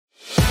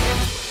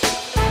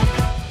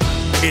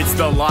It's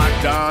the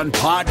Locked On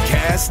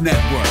Podcast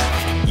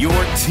Network, your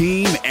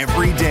team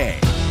every day.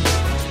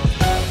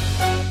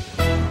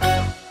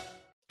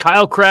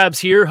 Kyle Krabs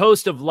here,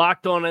 host of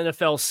Locked On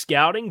NFL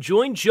Scouting.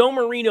 Join Joe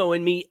Marino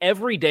and me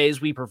every day as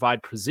we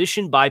provide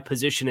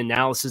position-by-position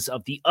analysis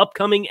of the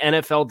upcoming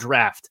NFL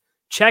Draft.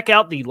 Check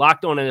out the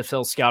Locked On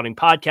NFL Scouting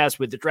podcast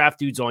with the Draft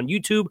Dudes on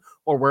YouTube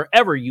or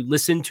wherever you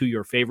listen to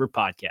your favorite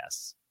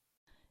podcasts.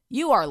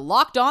 You are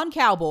Locked On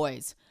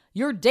Cowboys,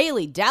 your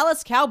daily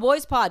Dallas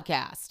Cowboys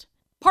podcast.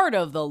 Part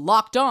of the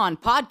Locked On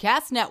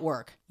Podcast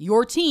Network,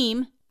 your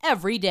team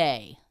every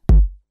day.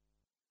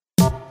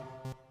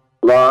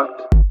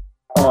 Locked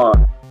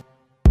On.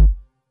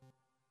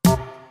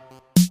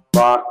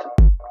 Locked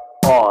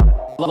On.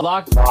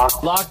 Locked On.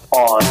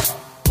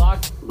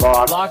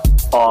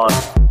 Locked On.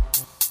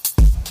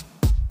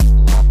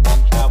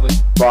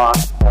 Cowboys.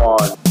 Locked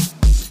On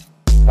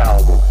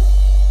Cowboys.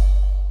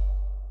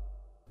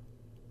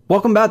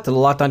 Welcome back to the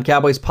Locked On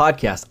Cowboys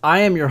podcast. I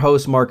am your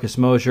host, Marcus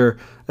Mosher.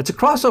 It's a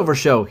crossover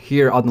show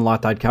here on the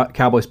Locked On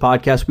Cowboys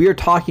podcast. We are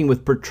talking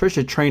with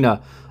Patricia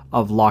Traina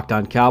of Locked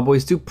On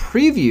Cowboys to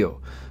preview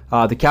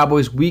the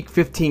Cowboys Week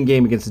 15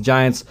 game against the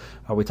Giants.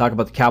 We talk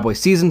about the Cowboys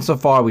season so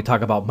far. We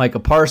talk about Micah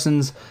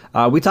Parsons.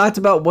 We talked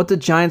about what the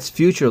Giants'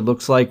 future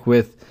looks like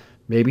with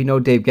maybe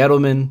no Dave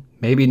Gettleman,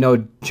 maybe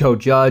no Joe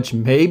Judge,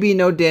 maybe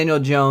no Daniel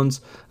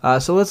Jones.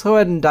 So let's go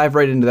ahead and dive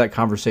right into that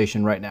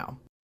conversation right now.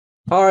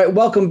 All right,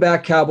 welcome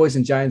back, Cowboys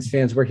and Giants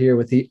fans. We're here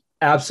with the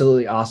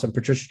absolutely awesome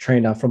Patricia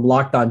Traina from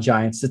Locked On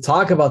Giants to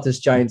talk about this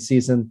Giants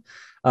season.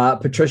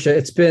 Patricia,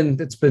 it's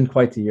been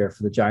quite the year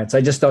for the Giants. I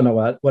just don't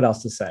know what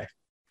else to say.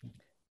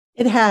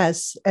 It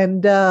has,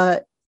 and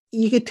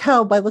you could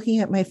tell by looking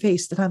at my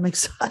face that I'm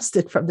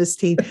exhausted from this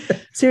team.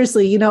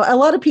 Seriously, a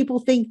lot of people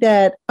think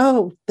that,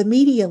 the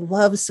media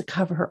loves to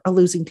cover a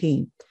losing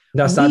team.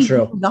 No, it's not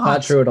true.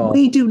 Not true at all.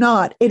 We do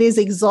not. It is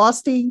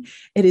exhausting.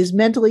 It is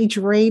mentally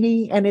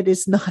draining, and it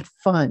is not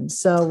fun.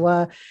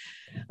 So,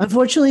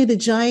 unfortunately, the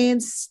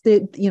Giants,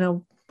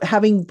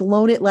 having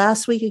blown it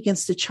last week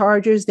against the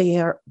Chargers,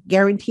 they are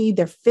guaranteed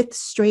their fifth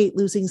straight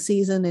losing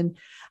season. And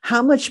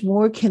how much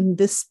more can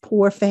this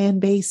poor fan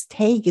base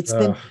take? It's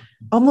been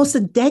almost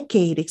a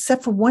decade,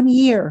 except for 1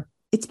 year.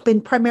 It's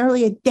been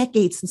primarily a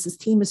decade since this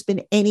team has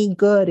been any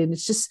good, and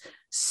it's just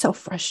so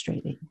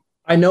frustrating.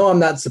 I know I'm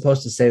not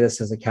supposed to say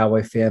this as a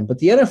Cowboy fan, but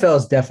the NFL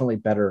is definitely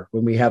better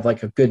when we have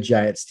like a good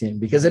Giants team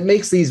because it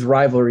makes these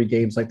rivalry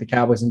games like the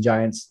Cowboys and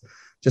Giants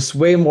just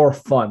way more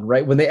fun,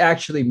 right? When they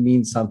actually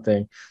mean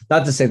something.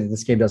 Not to say that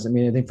this game doesn't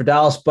mean anything for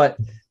Dallas, but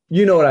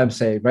you know what I'm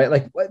saying, right?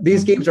 Like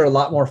these games are a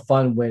lot more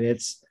fun when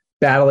it's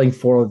battling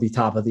for the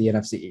top of the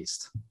NFC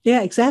East.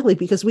 Yeah, exactly.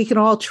 Because we can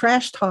all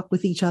trash talk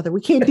with each other. We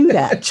can't do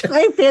that.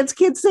 Giant fans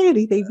can't say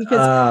anything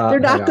because they're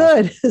not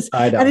good.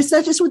 And it's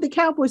not just with the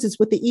Cowboys, it's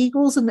with the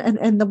Eagles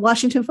and the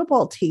Washington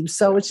football team.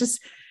 So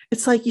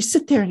it's like you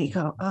sit there and you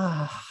go,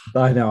 I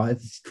know.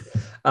 It's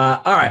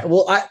all right.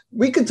 Well,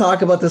 we could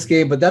talk about this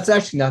game, but that's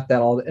actually not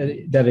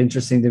that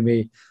interesting to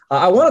me.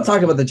 I want to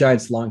talk about the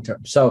Giants long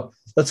term. So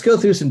let's go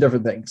through some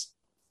different things.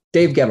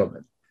 Dave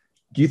Gettleman.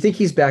 Do you think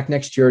he's back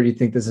next year, or do you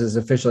think this is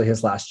officially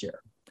his last year?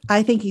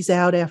 I think he's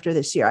out after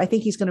this year. I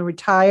think he's going to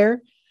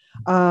retire.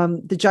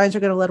 The Giants are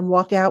going to let him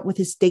walk out with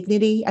his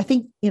dignity. I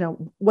think,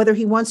 whether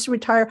he wants to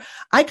retire,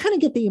 I kind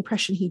of get the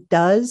impression he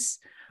does.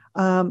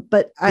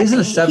 But he's in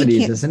his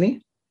 70s, isn't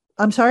he?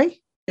 I'm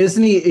sorry?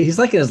 Isn't he? He's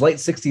like in his late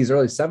 60s,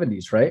 early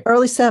 70s, right?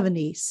 Early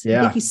 70s. Yeah.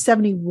 I think he's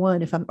 71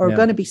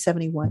 going to be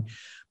 71.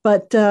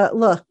 But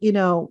look,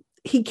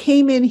 he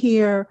came in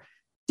here,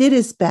 did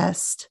his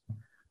best.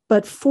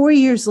 But 4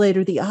 years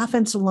later, the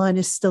offensive line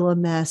is still a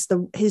mess.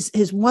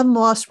 His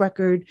one-loss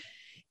record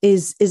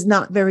is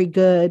not very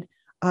good.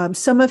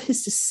 Some of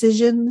his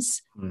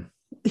decisions,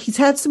 he's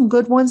had some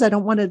good ones. I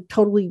don't want to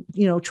totally,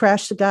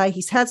 trash the guy.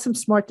 He's had some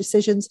smart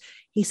decisions.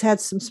 He's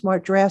had some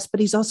smart drafts, but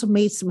he's also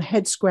made some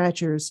head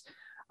scratchers.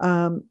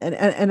 And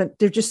there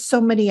are just so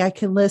many I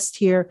can list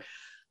here.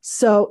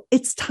 So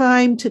it's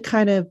time to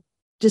kind of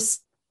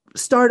just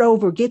start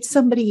over, get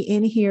somebody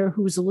in here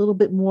who's a little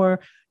bit more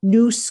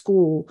new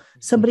school,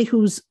 somebody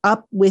who's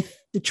up with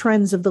the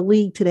trends of the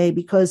league today,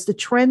 because the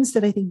trends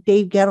that I think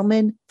Dave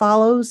Gettleman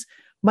follows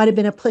might have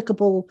been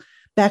applicable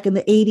back in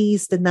the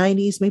 80s, the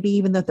 90s, maybe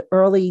even the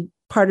early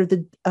part of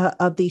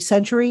the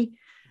century,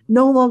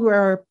 no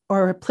longer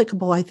are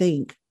applicable, I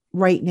think,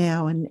 right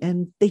now.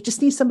 And they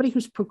just need somebody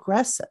who's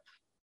progressive.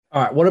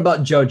 All right. What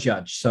about Joe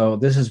Judge? So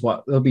this is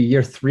it'll be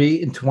year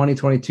 3 in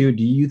 2022.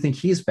 Do you think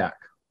he's back?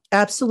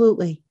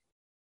 Absolutely.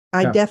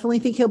 I definitely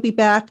think he'll be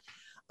back.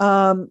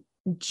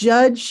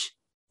 Judge,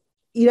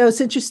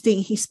 it's interesting.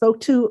 He spoke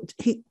to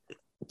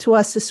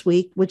us this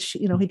week, which,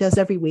 he does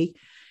every week.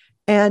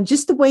 And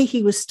just the way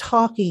he was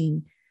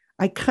talking,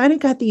 I kind of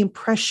got the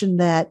impression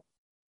that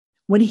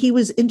when he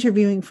was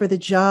interviewing for the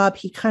job,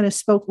 he kind of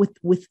spoke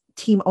with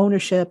team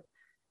ownership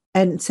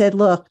and said,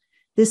 look,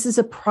 this is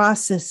a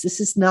process. This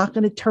is not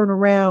going to turn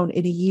around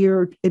in a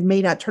year. It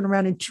may not turn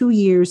around in 2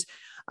 years.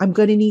 I'm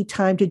going to need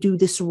time to do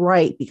this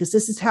right, because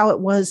this is how it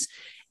was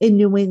in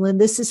New England.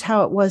 This is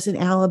how it was in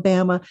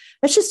Alabama.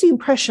 That's just the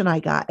impression I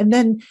got. And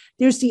then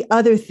there's the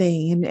other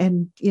thing.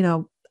 And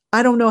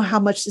I don't know how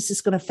much this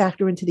is going to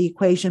factor into the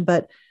equation,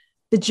 but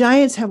the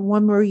Giants have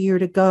one more year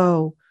to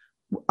go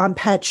on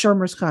Pat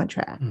Shurmur's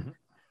contract. Mm-hmm.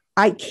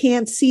 I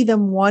can't see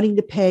them wanting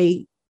to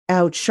pay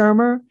out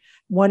Shurmur,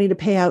 wanting to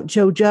pay out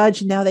Joe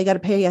Judge. Now they got to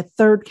pay a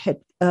third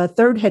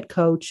head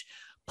coach,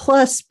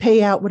 plus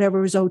pay out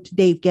whatever is owed to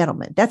Dave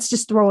Gettleman. That's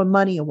just throwing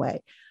money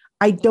away.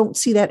 I don't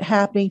see that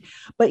happening.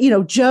 But,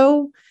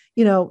 Joe,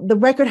 the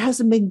record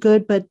hasn't been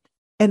good, but,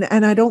 and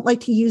I don't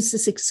like to use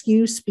this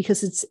excuse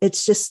because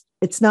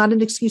it's not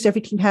an excuse.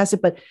 Every team has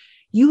it, but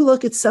you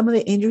look at some of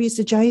the injuries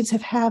the Giants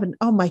have had, and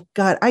oh my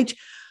God, I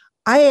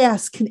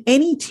ask, can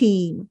any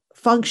team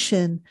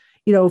function?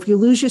 If you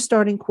lose your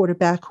starting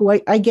quarterback, who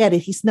I get it,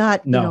 he's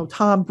not,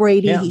 Tom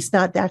Brady, he's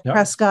not Dak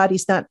Prescott,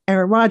 he's not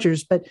Aaron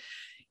Rodgers, but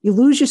you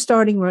lose your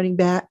starting running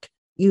back,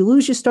 you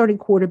lose your starting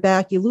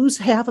quarterback, you lose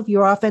half of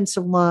your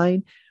offensive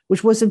line,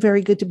 which wasn't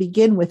very good to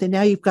begin with, and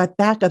now you've got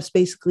backups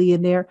basically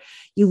in there.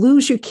 You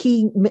lose your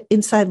key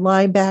inside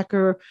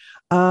linebacker,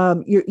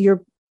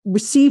 your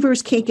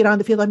receivers can't get on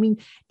the field. I mean,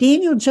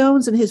 Daniel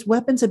Jones and his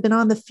weapons have been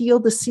on the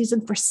field this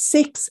season for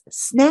 6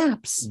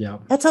 snaps. Yeah.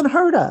 That's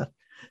unheard of.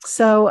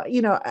 So,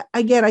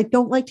 again, I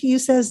don't like to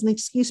use that as an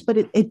excuse, but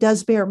it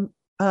does bear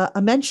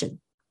a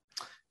mention.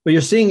 But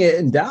you're seeing it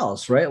in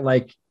Dallas, right?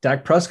 Like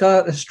Dak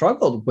Prescott has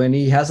struggled when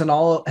he hasn't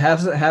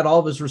had all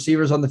of his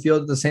receivers on the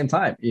field at the same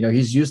time.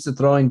 He's used to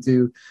throwing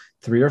to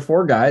 3 or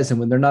 4 guys, and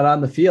when they're not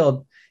on the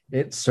field,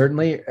 it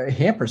certainly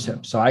hampers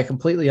him. So I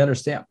completely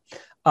understand.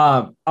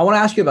 I want to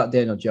ask you about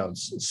Daniel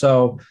Jones.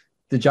 So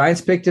the Giants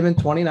picked him in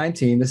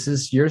 2019. This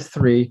is year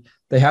 3.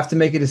 They have to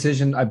make a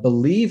decision, I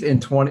believe, in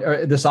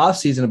this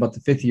offseason about the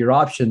 5th-year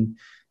option.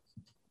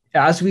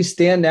 As we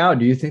stand now,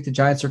 do you think the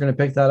Giants are going to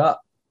pick that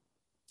up?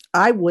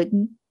 I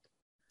wouldn't.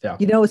 Yeah.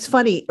 It's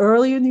funny.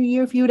 Earlier in the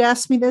year, if you had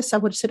asked me this, I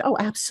would have said, oh,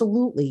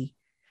 absolutely.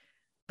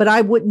 But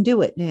I wouldn't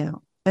do it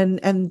now.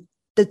 And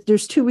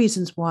there's 2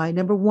 reasons why.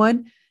 Number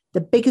one,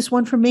 the biggest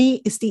one for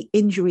me is the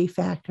injury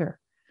factor.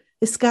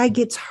 This guy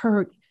gets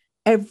hurt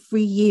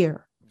every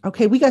year.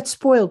 Okay, we got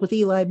spoiled with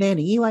Eli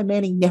Manning. Eli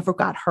Manning never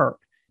got hurt,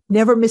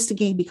 never missed a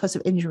game because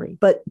of injury.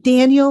 But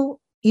Daniel,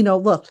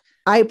 look,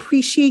 I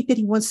appreciate that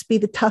he wants to be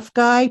the tough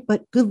guy,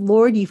 but good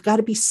Lord, you've got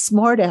to be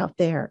smart out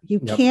there. You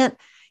can't,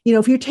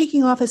 if you're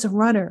taking off as a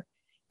runner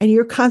and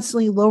you're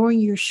constantly lowering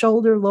your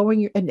shoulder,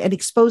 and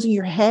exposing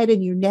your head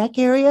and your neck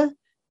area,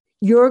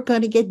 you're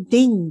going to get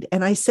dinged.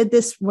 And I said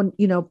this when,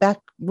 back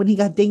when he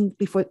got dinged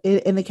before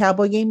in the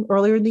Cowboy game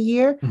earlier in the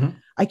year, mm-hmm.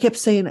 I kept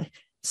saying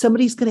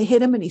somebody's going to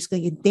hit him and he's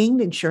going to get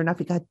dinged. And sure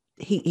enough,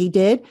 he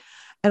did.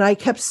 And I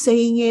kept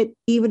saying it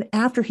even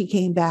after he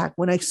came back,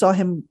 when I saw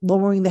him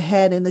lowering the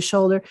head and the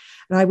shoulder,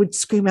 and I would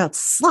scream out,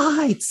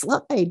 slide,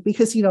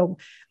 because,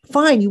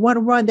 fine, you want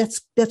to run.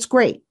 That's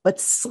great. But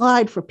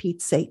slide, for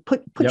Pete's sake,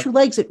 put your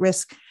legs at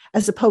risk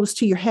as opposed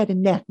to your head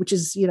and neck, which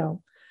is,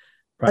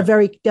 a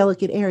very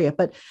delicate area.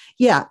 But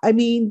yeah, I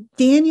mean,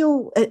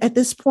 Daniel at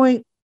this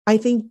point, I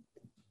think,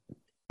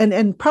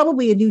 and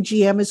probably a new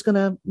GM is going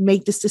to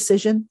make this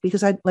decision,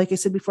 because like I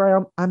said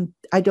before,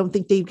 I don't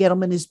think Dave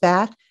Gettleman is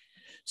back.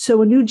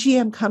 So a new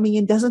GM coming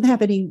in doesn't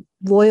have any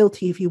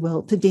loyalty, if you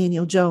will, to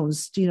Daniel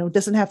Jones,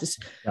 doesn't have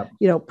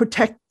to,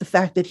 protect the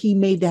fact that he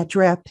made that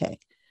draft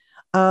pick.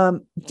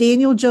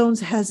 Daniel Jones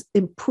has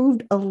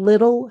improved a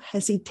little.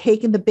 Has he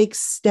taken the big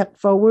step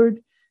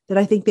forward that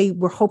I think they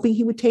were hoping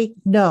he would take?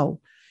 No.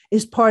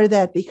 Is part of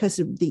that because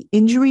of the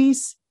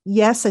injuries?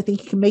 Yes, I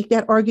think you can make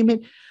that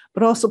argument,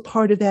 but also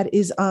part of that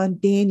is on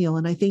Daniel.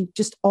 And I think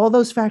just all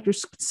those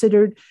factors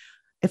considered,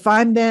 if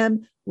I'm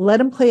them, let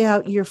him play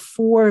out year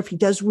 4. If he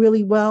does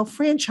really well,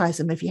 franchise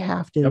him if you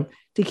have to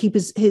keep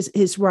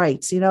his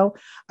rights.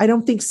 I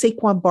don't think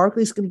Saquon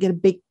Barkley is going to get a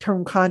big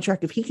term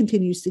contract if he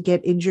continues to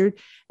get injured.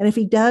 And if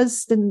he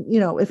does, then,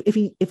 if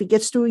he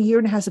gets through a year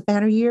and has a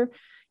banner year,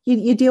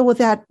 you deal with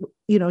that.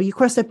 You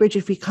cross that bridge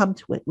if you come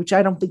to it, which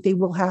I don't think they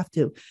will have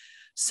to.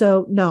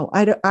 So no,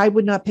 I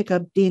would not pick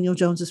up Daniel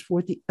Jones's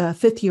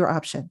 5th-year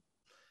option.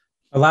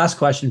 A last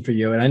question for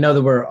you. And I know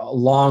that we're a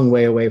long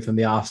way away from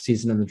the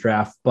offseason and the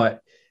draft,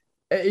 but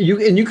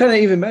you kind of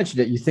even mentioned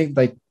it. You think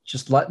like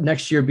just let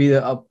next year be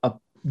a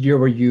year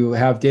where you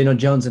have Daniel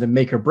Jones in a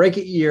make or break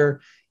it year.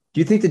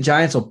 Do you think the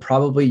Giants will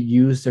probably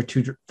use their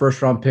 2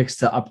 first-round picks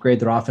to upgrade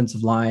their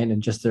offensive line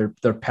and just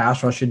their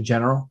pass rush in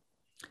general?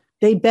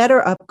 They better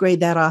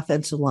upgrade that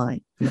offensive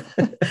line.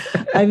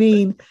 I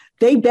mean,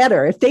 they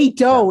better. If they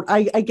don't,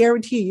 I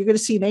guarantee you're going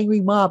to see an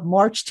angry mob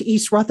march to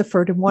East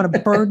Rutherford and want to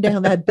burn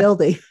down that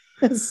building.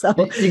 So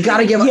you got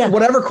to give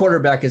whatever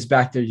quarterback is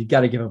back there, you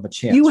got to give him a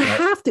chance. You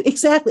have to.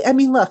 Exactly. I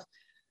mean, look,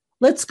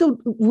 let's go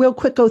real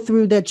quick, go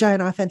through that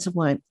Giant offensive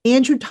line.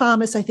 Andrew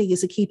Thomas, I think,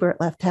 is a keeper at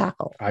left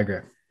tackle. I agree.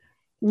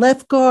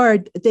 Left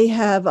guard, they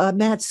have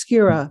Matt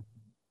Skura.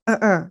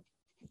 Not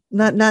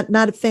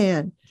a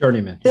fan.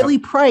 Journeyman. Billy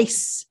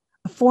Price,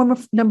 a former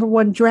number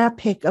 1 draft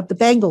pick of the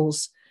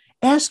Bengals.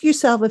 Ask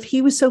yourself, if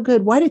he was so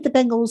good, why did the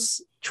Bengals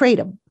trade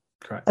him?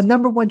 Correct. A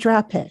number 1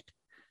 draft pick.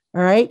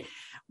 All right.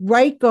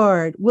 Right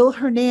guard, Will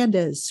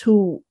Hernandez,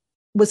 who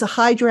was a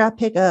high draft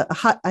pick,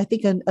 I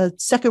think a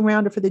second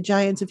rounder for the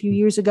Giants a few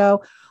years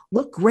ago,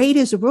 looked great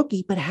as a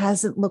rookie, but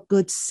hasn't looked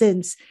good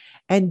since.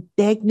 And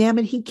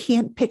dagnammit, he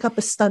can't pick up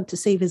a stunt to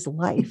save his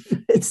life.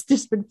 It's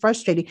just been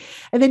frustrating.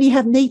 And then you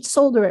have Nate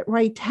Solder at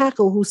right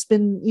tackle, who's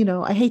been,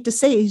 I hate to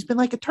say it, he's been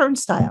like a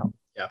turnstile.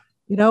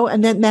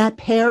 And then Matt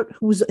Parrott,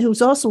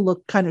 who's also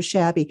looked kind of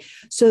shabby.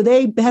 So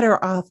they better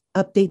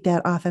update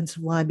that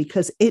offensive line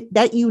because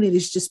that unit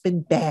has just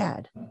been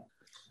bad.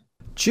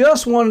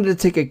 Just wanted to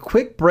take a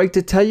quick break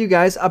to tell you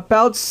guys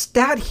about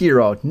Stat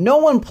Hero. No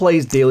one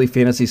plays daily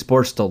fantasy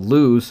sports to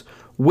lose.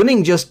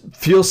 Winning just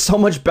feels so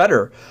much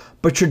better.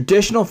 But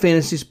traditional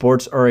fantasy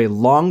sports are a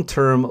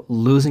long-term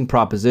losing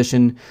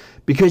proposition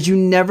because you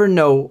never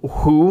know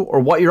who or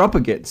what you're up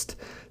against.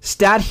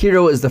 Stat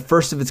Hero is the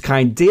first of its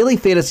kind daily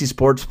fantasy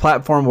sports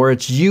platform where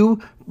it's you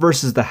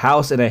versus the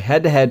house in a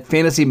head-to-head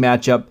fantasy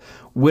matchup,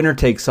 winner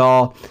takes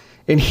all.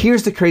 And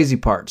here's the crazy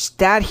part.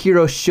 Stat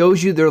Hero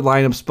shows you their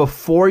lineups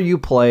before you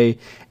play,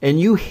 and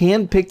you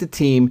handpick the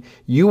team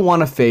you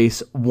want to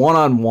face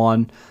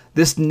one-on-one.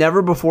 This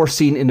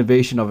never-before-seen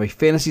innovation of a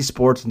fantasy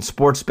sports and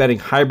sports betting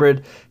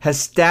hybrid has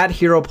Stat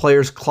Hero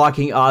players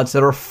clocking odds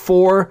that are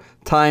 4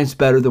 times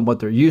better than what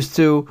they're used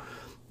to.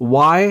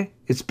 Why?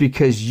 It's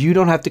because you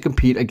don't have to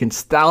compete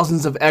against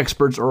thousands of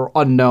experts or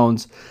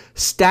unknowns.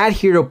 Stat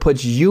Hero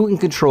puts you in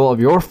control of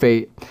your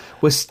fate.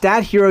 With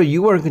Stat Hero,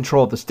 you are in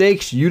control of the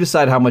stakes. You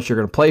decide how much you're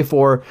going to play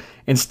for.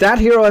 And Stat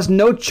Hero has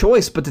no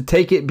choice but to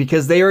take it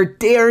because they are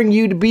daring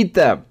you to beat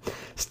them.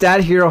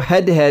 Stat Hero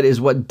head-to-head is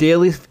what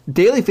daily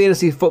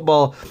fantasy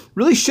football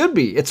really should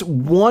be. It's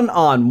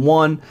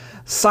one-on-one.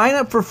 Sign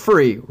up for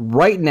free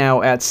right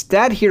now at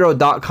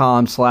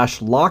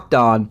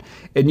stathero.com/lockedon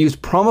and use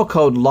promo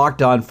code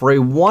LOCKEDON for a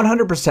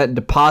 100%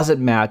 deposit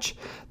match.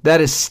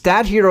 That is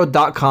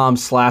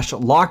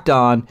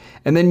stathero.com/lockedon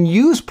and then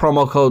use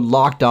promo code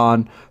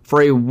LOCKEDON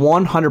for a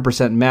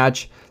 100%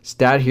 match.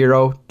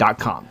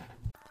 stathero.com.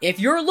 If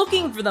you're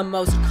looking for the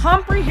most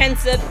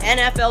comprehensive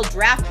NFL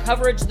draft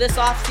coverage this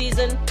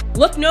offseason,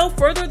 look no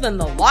further than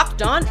the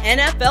Locked On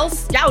NFL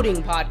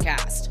Scouting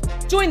Podcast.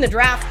 Join the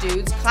draft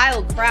dudes,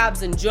 Kyle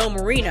Krabs and Joe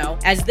Marino,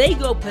 as they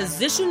go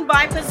position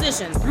by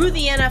position through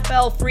the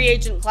NFL free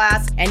agent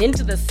class and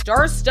into the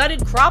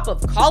star-studded crop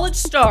of college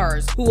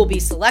stars who will be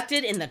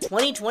selected in the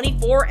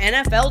 2024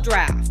 NFL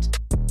Draft.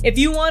 If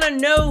you want to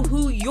know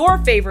who your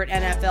favorite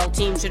NFL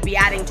team should be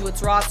adding to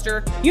its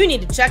roster, you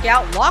need to check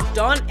out Locked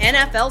On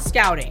NFL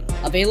Scouting,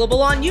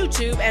 available on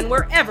YouTube and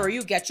wherever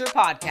you get your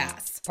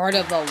podcasts. Part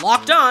of the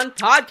Locked On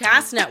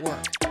Podcast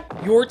Network,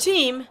 your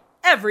team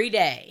every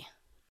day.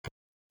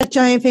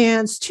 Giant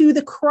fans, to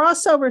the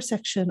crossover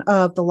section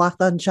of the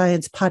Locked On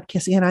Giants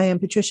podcast. Again, I am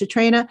Patricia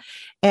Traina,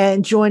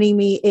 and joining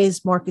me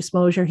is Marcus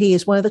Mosher. He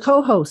is one of the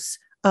co-hosts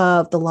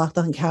of the Locked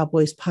On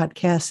Cowboys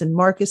podcast. And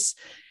Marcus,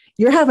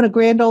 you're having a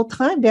grand old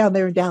time down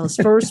there in Dallas.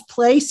 First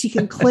place, you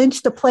can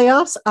clinch the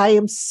playoffs. I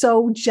am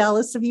so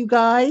jealous of you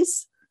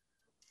guys.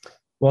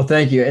 Well,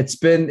 thank you. It's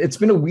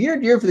been a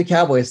weird year for the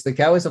Cowboys. The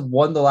Cowboys have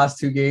won the last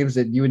 2 games,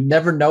 and you would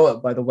never know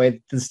it by the way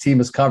that this team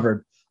is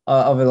covered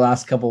over the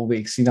last couple of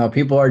weeks.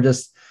 People are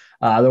just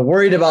they're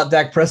worried about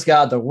Dak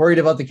Prescott. They're worried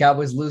about the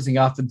Cowboys losing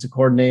offensive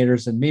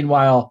coordinators, and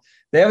meanwhile,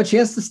 they have a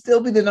chance to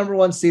still be the number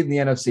 1 seed in the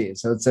NFC.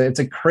 So it's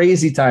a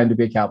crazy time to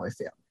be a Cowboy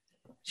fan.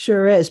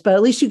 Sure is, but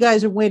at least you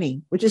guys are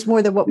winning, which is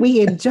more than what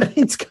we in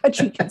Giants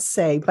country can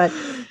say. But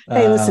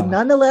hey, listen,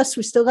 nonetheless,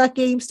 we still got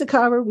games to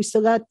cover. We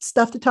still got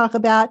stuff to talk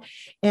about.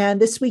 And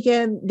this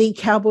weekend, the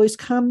Cowboys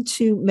come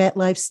to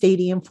MetLife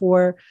Stadium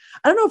for,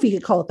 I don't know if you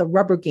could call it the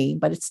rubber game,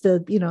 but it's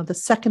the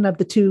second of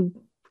the 2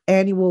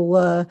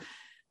 annual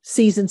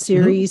season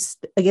series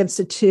against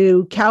the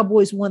 2.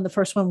 Cowboys won the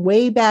first one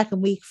way back in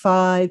week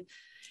 5.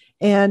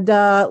 And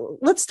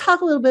let's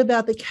talk a little bit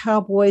about the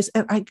Cowboys.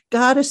 And I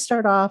got to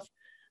start off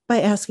by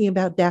asking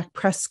about Dak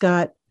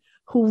Prescott,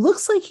 who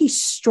looks like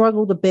he's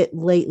struggled a bit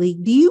lately.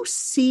 Do you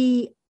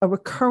see a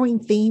recurring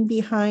theme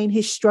behind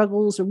his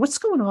struggles, or what's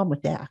going on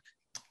with Dak?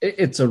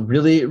 It's a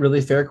really,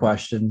 really fair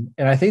question.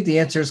 And I think the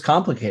answer is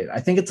complicated. I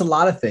think it's a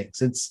lot of things.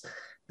 It's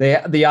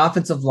the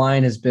offensive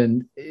line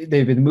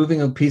they've been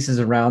moving pieces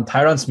around.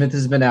 Tyron Smith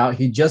has been out.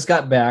 He just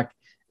got back,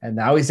 and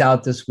now he's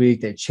out this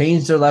week. They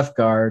changed their left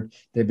guard.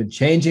 They've been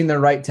changing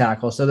their right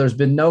tackle. So there's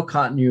been no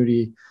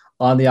continuity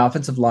on the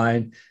offensive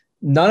line.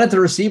 None at the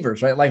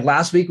receivers, right? Like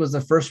last week was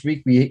the first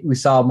week we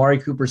saw Amari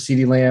Cooper,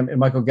 CeeDee Lamb, and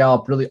Michael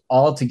Gallup really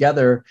all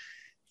together.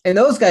 And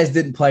those guys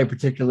didn't play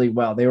particularly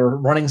well. They were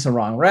running some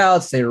wrong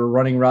routes. They were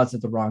running routes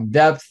at the wrong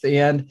depth.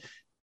 And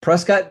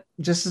Prescott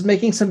just is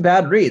making some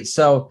bad reads.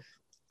 So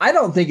I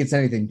don't think it's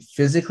anything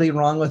physically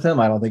wrong with him.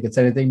 I don't think it's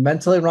anything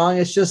mentally wrong.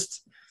 It's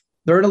just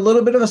they're in a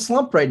little bit of a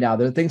slump right now.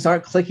 Things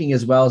aren't clicking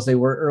as well as they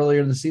were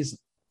earlier in the season.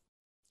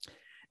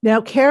 Now,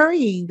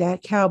 carrying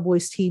that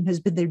Cowboys team has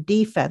been their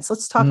defense.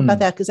 Let's talk about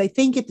that, because I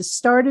think at the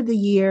start of the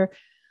year,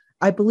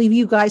 I believe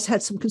you guys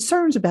had some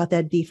concerns about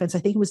that defense. I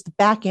think it was the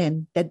back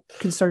end that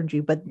concerned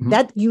you, but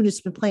that unit's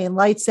been playing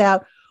lights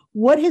out.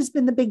 What has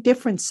been the big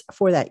difference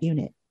for that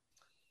unit?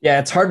 Yeah,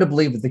 it's hard to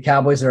believe that the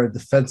Cowboys are a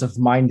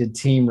defensive-minded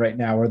team right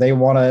now, where they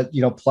want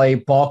to, play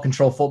ball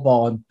control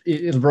football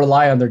and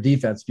rely on their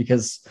defense,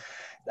 because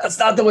that's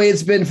not the way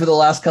it's been for the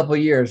last couple of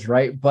years,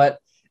 right? But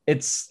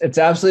it's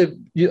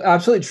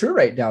absolutely true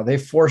right now. They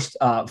forced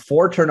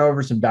 4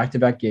 turnovers in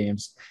back-to-back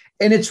games,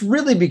 and it's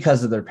really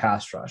because of their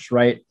pass rush,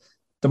 right?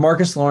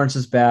 DeMarcus Lawrence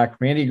is back.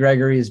 Randy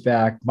Gregory is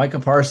back.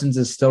 Micah Parsons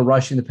is still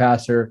rushing the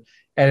passer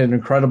at an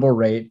incredible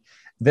rate.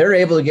 They're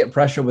able to get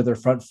pressure with their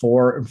front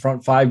 4 and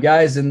front 5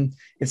 guys, and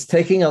it's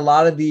taking a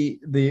lot of the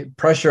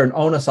pressure and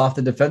onus off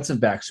the defensive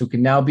backs, who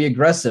can now be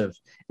aggressive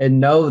and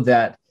know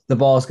that the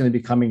ball is going to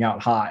be coming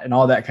out hot and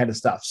all that kind of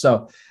stuff.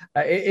 So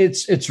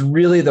it's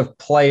really the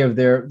play of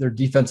their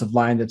defensive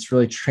line that's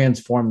really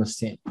transformed this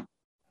team.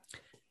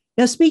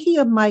 Now, speaking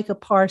of Micah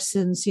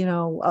Parsons,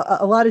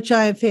 a lot of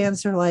Giant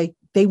fans are like,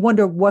 they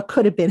wonder what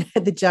could have been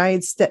had the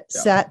Giants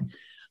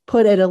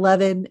put at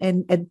 11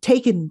 and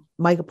taken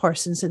Micah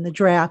Parsons in the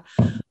draft.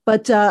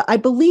 But I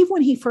believe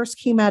when he first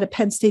came out of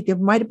Penn State, there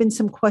might have been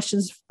some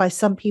questions by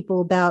some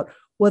people about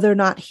whether or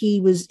not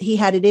he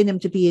had it in him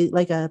to be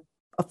like a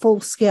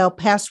full-scale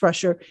pass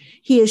rusher.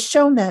 He has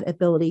shown that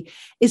ability.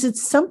 Is it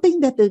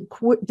something that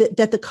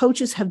the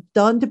coaches have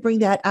done to bring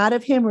that out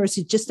of him, or is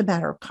it just a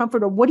matter of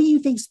comfort? Or what do you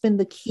think's been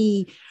the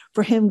key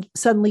for him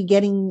suddenly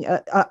getting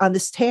on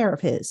this tear of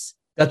his?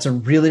 That's a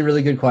really,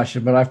 really good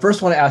question. But I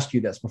first want to ask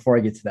you this before I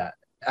get to that.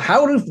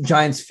 How do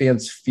Giants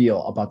fans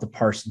feel about the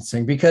Parsons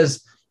thing?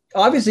 Because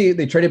obviously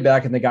they traded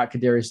back and they got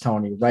Kadarius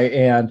Toney, right?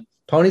 And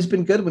Toney's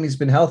been good when he's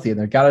been healthy, and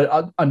they've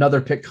got another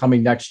pick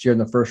coming next year in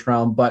the first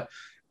round. But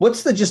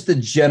what's just the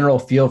general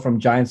feel from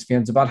Giants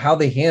fans about how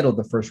they handled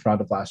the first round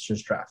of last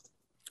year's draft?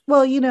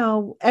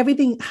 Well,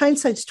 everything,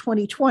 hindsight's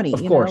 2020.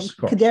 Of course.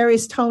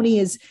 Kadarius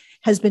Toney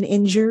has been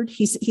injured.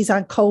 He's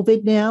on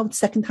COVID now,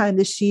 second time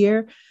this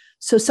year.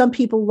 So some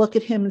people look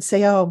at him and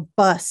say, "Oh,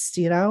 bust,"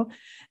 and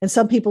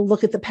some people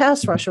look at the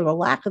pass rush or the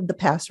lack of the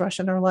pass rush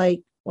and are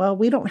like, "Well,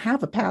 we don't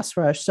have a pass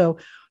rush." So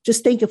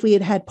just think if we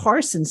had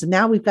Parsons, and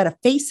now we've got to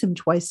face him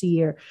twice a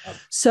year.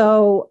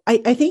 So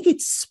I think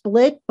it's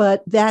split,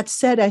 but that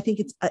said, I think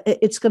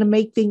it's going to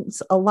make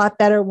things a lot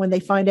better when they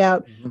find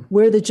out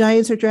where the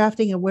Giants are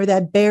drafting and where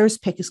that Bears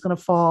pick is going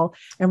to fall.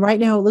 And right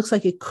now it looks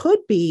like it could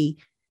be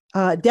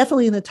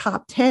definitely in the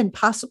top 10,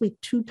 possibly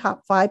 2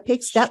 top 5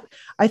 picks. That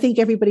I think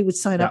everybody would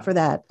sign up for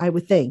that, I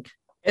would think.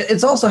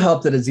 It's also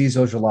helped that Azeez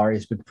Ojulari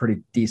has been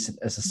pretty decent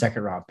as a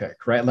second round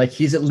pick, right? Like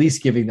he's at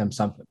least giving them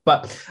something.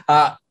 But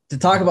to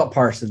talk about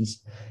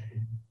Parsons,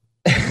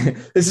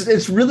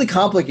 it's really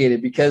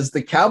complicated because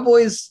the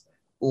Cowboys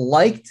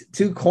liked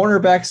 2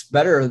 cornerbacks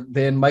better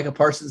than Micah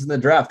Parsons in the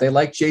draft. They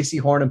liked J.C.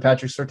 Horn and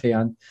Patrick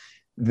Surtain.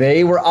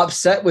 They were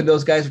upset when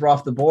those guys were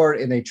off the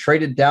board, and they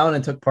traded down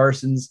and took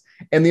Parsons.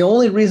 And the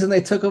only reason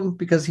they took him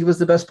because he was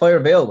the best player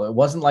available. It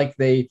wasn't like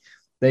they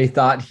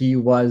thought he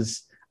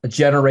was a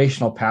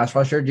generational pass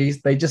rusher.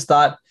 They just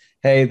thought,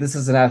 hey, this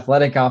is an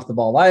athletic off the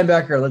ball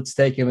linebacker. Let's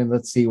take him and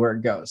let's see where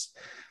it goes.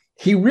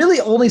 He really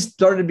only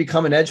started to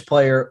become an edge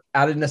player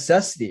out of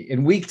necessity.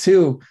 In week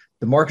 2,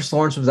 DeMarcus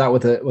Lawrence was out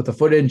with a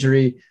foot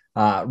injury.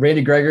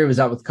 Randy Gregory was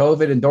out with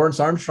COVID, and Dorrance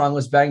Armstrong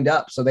was banged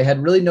up. So they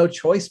had really no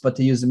choice but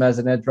to use him as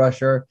an edge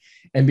rusher.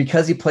 And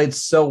because he played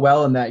so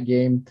well in that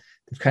game,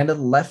 they've kind of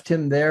left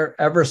him there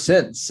ever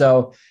since.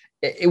 So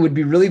it would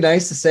be really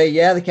nice to say,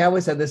 yeah, the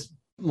Cowboys had this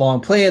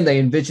long plan. They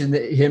envisioned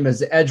him as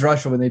the edge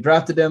rusher when they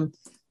drafted him,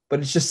 but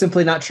it's just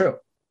simply not true.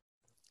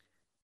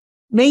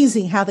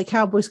 Amazing how the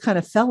Cowboys kind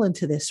of fell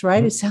into this, right?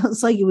 Mm-hmm. It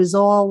sounds like it was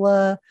all,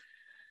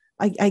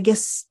 I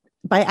guess,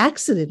 by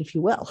accident, if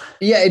you will.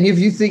 Yeah, and if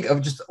you think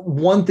of just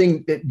one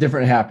thing that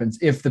different happens,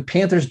 if the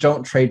Panthers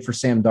don't trade for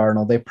Sam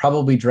Darnold, they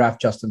probably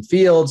draft Justin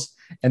Fields,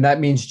 and that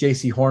means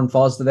J.C. Horn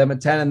falls to them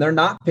at 10, and they're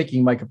not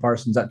picking Micah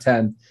Parsons at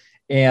 10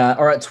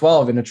 or at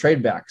 12 in a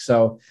trade back.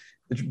 So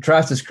the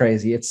draft is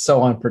crazy. It's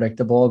so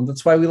unpredictable, and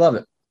that's why we love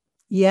it.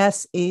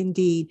 Yes,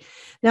 indeed.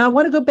 Now, I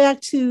want to go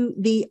back to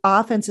the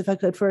offense, if I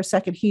could, for a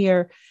second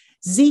here.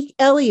 Zeke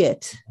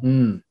Elliott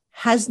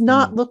has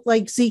not looked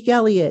like Zeke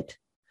Elliott.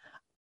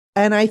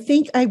 And I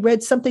think I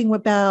read something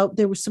about,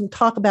 there was some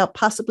talk about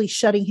possibly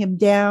shutting him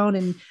down,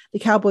 and the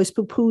Cowboys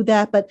poo-pooed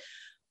that. But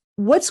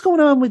what's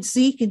going on with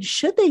Zeke, and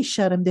should they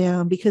shut him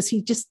down? Because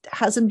he just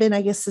hasn't been,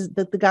 I guess,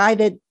 the guy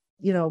that,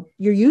 you're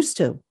used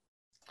to.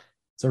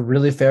 It's a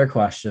really fair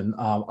question.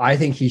 I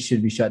think he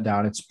should be shut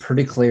down. It's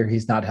pretty clear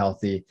he's not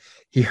healthy.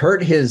 He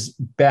hurt his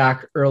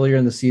back earlier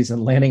in the season,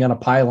 landing on a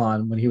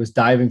pylon when he was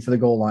diving for the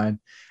goal line.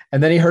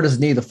 And then he hurt his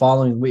knee the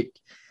following week.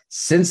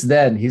 Since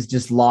then, he's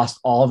just lost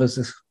all of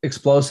his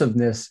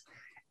explosiveness.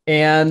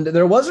 And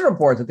there was a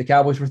report that the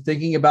Cowboys were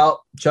thinking about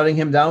shutting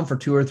him down for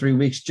 2 or 3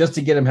 weeks just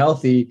to get him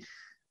healthy.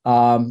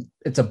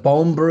 It's a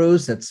bone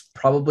bruise that's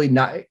probably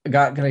not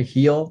going to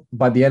heal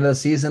by the end of the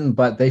season,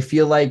 but they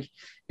feel like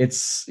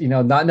it's,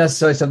 not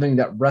necessarily something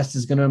that rest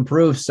is going to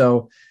improve.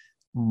 So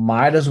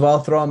might as well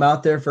throw him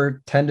out there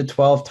for 10 to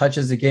 12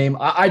 touches a game.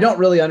 I don't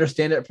really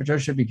understand it,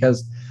 Patricia,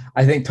 because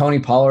I think Tony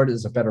Pollard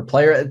is a better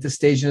player at this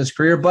stage in his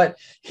career, but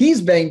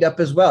he's banged up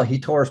as well. He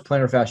tore his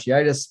plantar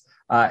fasciitis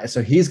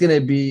So he's going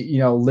to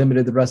be,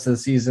 limited the rest of the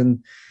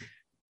season.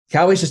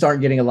 Cowboys just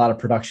aren't getting a lot of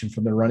production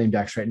from their running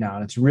backs right now,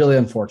 and it's really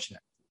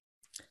unfortunate.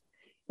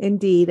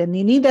 Indeed. And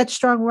you need that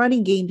strong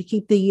running game to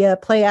keep the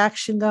play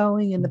action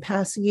going and the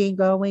passing game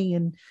going,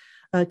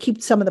 and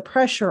keep some of the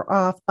pressure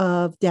off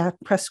of Dak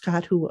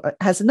Prescott, who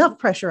has enough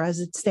pressure as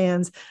it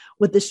stands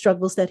with the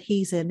struggles that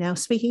he's in. Now,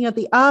 speaking of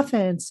the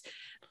offense,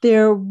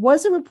 there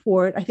was a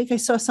report, I think I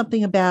saw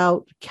something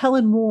about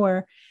Kellen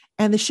Moore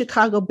and the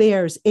Chicago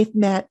Bears if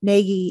Matt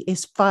Nagy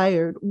is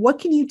fired. What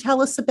can you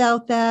tell us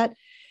about that?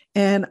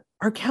 And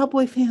are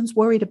Cowboy fans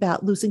worried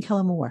about losing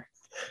Kellen Moore?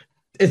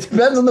 It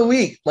depends on the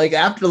week. Like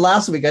after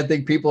last week, I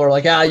think people are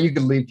like, you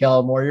can leave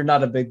Kellen Moore. You're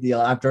not a big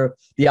deal after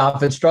the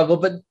offense struggle.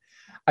 But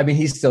I mean,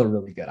 he's still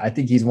really good. I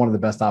think he's one of the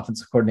best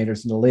offensive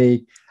coordinators in the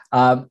league.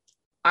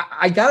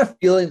 I got a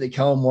feeling that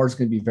Kellen Moore is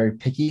going to be very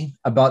picky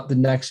about the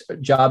next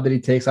job that he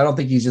takes. I don't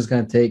think he's just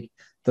going to take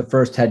the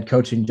first head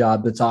coaching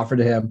job that's offered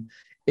to him.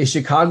 Is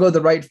Chicago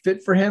the right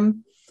fit for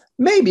him?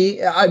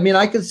 Maybe. I mean,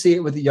 I could see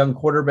it with a young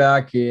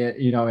quarterback,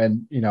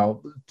 and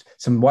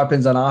some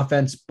weapons on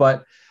offense,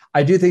 but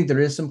I do think there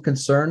is some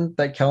concern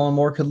that Kellen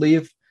Moore could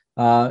leave.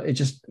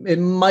 It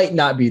might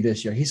not be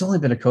this year. He's only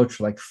been a coach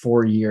for like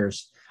 4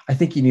 years. I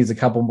think he needs a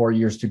couple more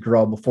years to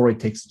grow before he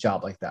takes a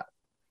job like that.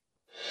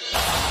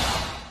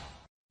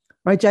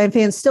 All right, Giant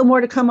fans, still more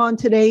to come on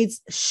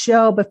today's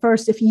show. But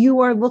first, if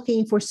you are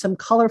looking for some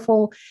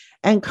colorful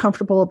and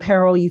comfortable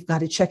apparel, you've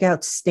got to check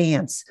out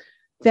Stance.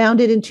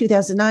 Founded in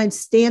 2009,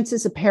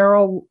 Stance's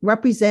apparel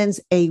represents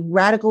a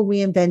radical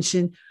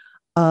reinvention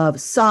of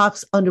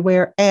socks,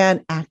 underwear,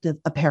 and active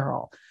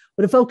apparel.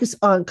 With a focus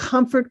on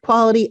comfort,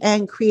 quality,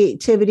 and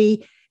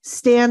creativity,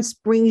 Stance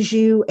brings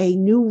you a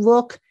new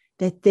look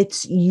that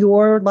fits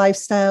your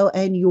lifestyle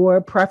and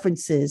your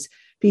preferences,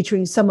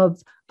 featuring some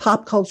of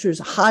pop culture's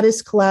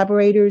hottest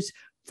collaborators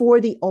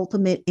for the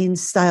ultimate in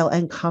style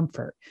and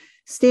comfort.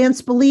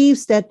 Stance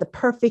believes that the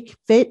perfect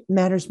fit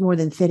matters more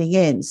than fitting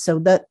in, so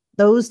that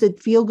those that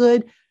feel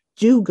good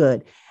do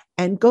good.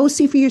 And go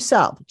see for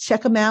yourself.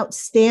 Check them out,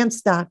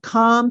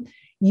 stance.com.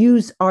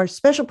 Use our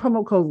special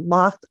promo code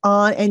Locked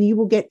On, and you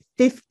will get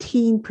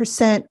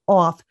 15%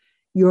 off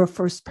your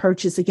first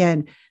purchase.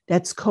 Again,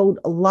 that's code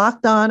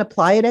Locked On.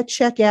 Apply it at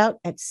checkout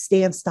at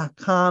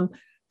stance.com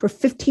for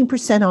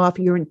 15% off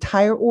your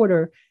entire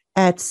order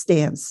at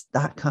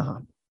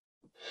stance.com.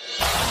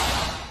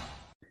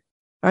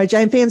 All right,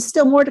 Giant fans,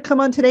 still more to come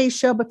on today's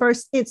show. But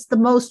first, it's the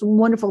most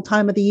wonderful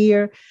time of the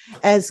year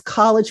as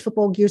college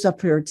football gears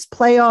up for its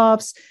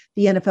playoffs.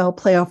 The NFL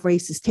playoff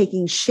race is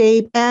taking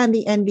shape, and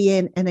the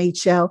NBA and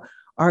NHL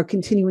are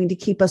continuing to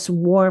keep us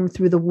warm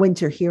through the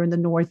winter here in the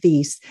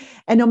Northeast.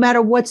 And no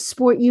matter what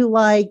sport you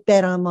like,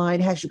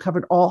 BetOnline has you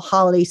covered all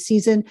holiday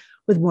season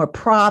with more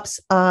props,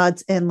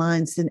 odds, and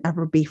lines than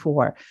ever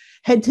before.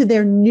 Head to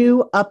their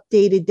new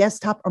updated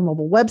desktop or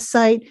mobile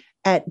website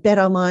at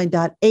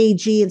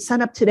betonline.ag and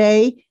sign up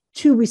today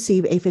to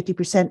receive a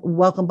 50%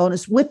 welcome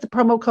bonus with the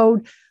promo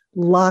code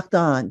Locked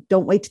On.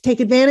 Don't wait to take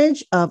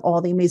advantage of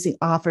all the amazing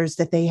offers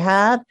that they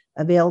have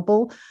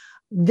available.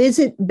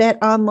 Visit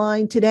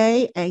BetOnline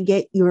today and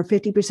get your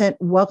 50%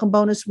 welcome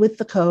bonus with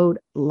the code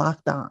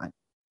Locked On.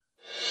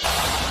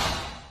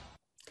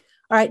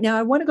 All right, now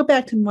I want to go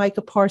back to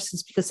Micah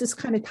Parsons because this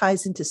kind of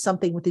ties into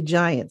something with the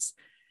Giants.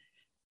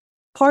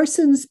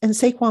 Parsons and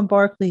Saquon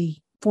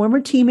Barkley, former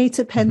teammates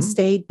at Penn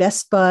State,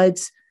 best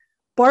buds.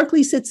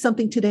 Barkley said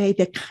something today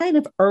that kind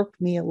of irked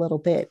me a little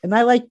bit. And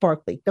I like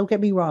Barkley, don't get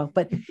me wrong,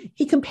 but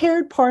he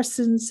compared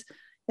Parsons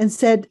and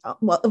said,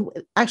 well,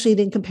 actually he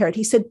didn't compare it.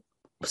 He said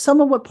some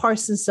of what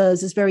Parsons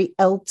does is very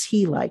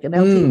LT-like. And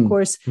LT, of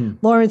course,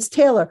 Lawrence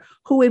Taylor,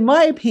 who in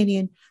my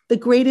opinion, the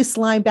greatest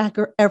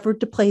linebacker ever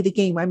to play the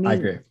game. I mean, I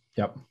agree.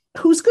 Yep.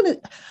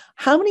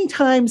 How many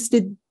times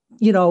did,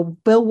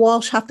 Bill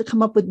Walsh have to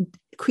come up with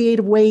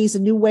creative ways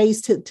and new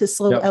ways to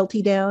slow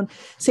LT down?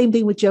 Same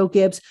thing with Joe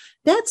Gibbs.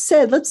 That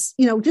said, let's,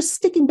 just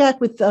sticking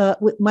back with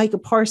Micah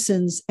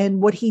Parsons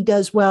and what he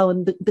does well.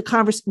 And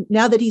the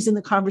now that he's in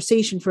the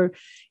conversation for,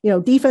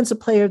 defensive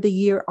player of the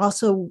year,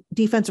 also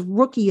defensive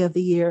rookie of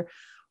the year,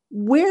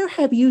 where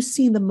have you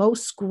seen the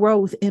most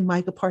growth in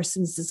Micah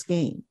Parsons'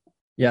 game?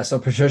 Yeah. So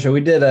Patricia,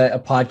 we did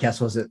a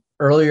podcast, was it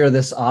earlier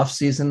this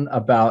offseason,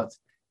 about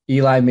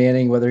Eli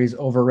Manning, whether he's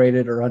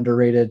overrated or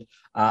underrated.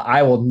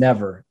 I will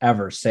never,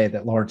 ever say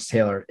that Lawrence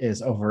Taylor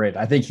is overrated.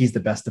 I think he's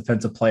the best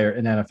defensive player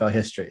in NFL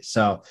history.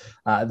 So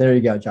there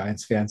you go,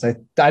 Giants fans. I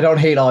don't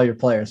hate all your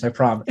players, I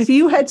promise. If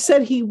you had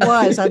said he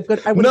was, I would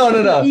have put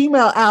an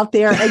email out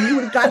there and you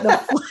would have gotten a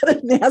flood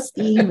of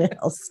nasty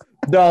emails.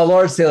 No,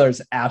 Lawrence Taylor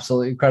is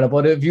absolutely incredible.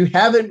 And if you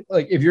haven't,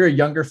 if you're a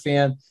younger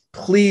fan,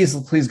 please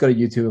go to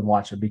YouTube and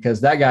watch him,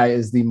 because that guy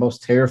is the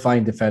most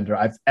terrifying defender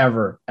I've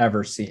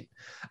ever seen.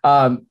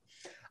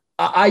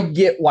 I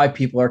get why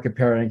people are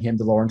comparing him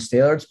to Lawrence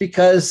Taylor. It's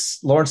because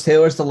Lawrence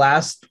Taylor is the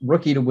last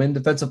rookie to win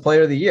Defensive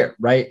Player of the Year,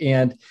 right?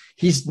 And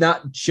he's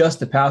not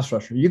just a pass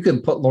rusher. You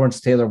can put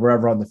Lawrence Taylor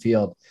wherever on the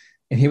field,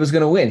 and he was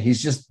going to win.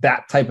 He's just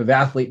that type of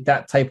athlete,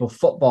 that type of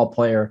football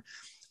player.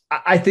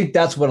 I think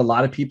that's what a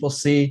lot of people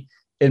see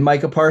in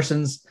Micah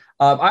Parsons.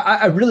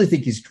 I really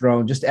think he's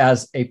grown just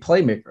as a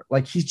playmaker.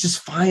 Like he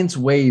just finds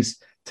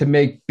ways to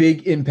make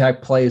big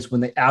impact plays when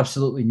they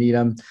absolutely need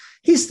him.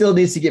 He still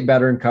needs to get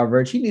better in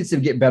coverage. He needs to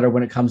get better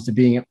when it comes to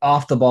being an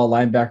off the ball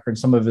linebacker in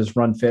some of his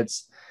run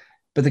fits.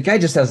 But the guy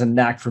just has a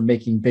knack for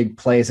making big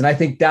plays. And I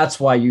think that's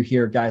why you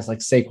hear guys like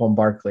Saquon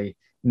Barkley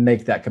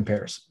make that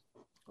comparison.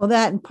 Well,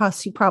 that and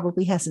plus he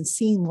probably hasn't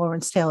seen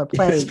Lawrence Taylor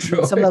play.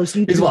 Some of those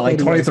YouTube He's like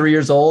 23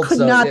 years old. Could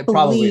not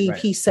believe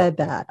he said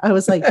that. I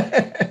was like,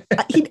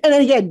 and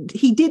again,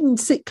 he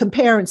didn't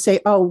compare and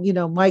say, "Oh,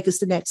 Mike is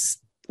the next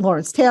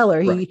Lawrence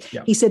Taylor."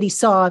 He said he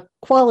saw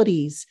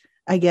qualities,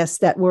 I guess,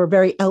 that were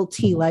very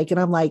LT like, and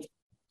I'm like,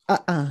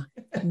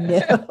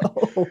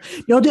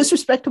 no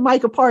disrespect to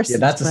Micah Parsons.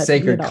 Yeah, that's a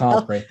sacred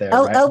comp right there.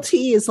 Right? LT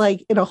is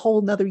like in a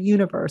whole nother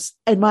universe,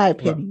 in my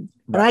opinion.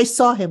 Right. And I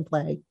saw him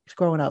play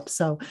growing up.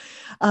 So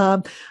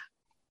let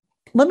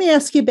me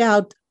ask you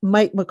about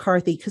Mike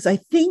McCarthy, because I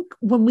think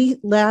when we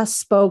last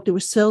spoke, there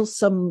was still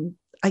some,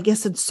 I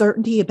guess,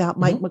 uncertainty about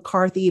Mike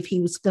McCarthy, if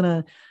he was going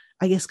to,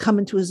 I guess, come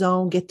into his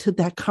own, get to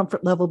that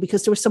comfort level,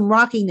 because there was some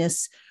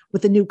rockiness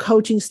with the new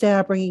coaching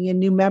staff, bringing in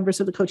new members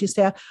of the coaching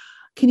staff.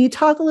 Can you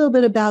talk a little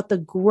bit about the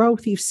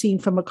growth you've seen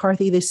from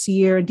McCarthy this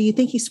year? And do you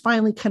think he's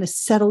finally kind of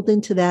settled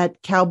into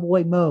that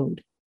Cowboy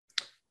mode?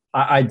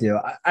 I do.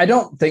 I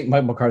don't think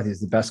Mike McCarthy is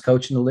the best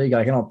coach in the league.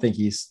 I don't think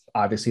he's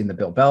obviously in the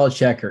Bill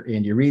Belichick or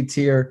Andy Reid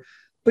tier,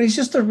 but he's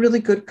just a really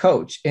good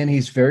coach and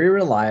he's very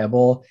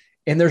reliable.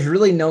 And there's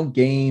really no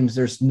games.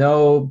 There's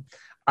no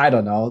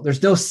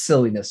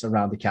silliness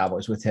around the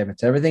Cowboys with him.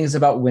 Everything is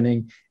about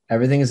winning.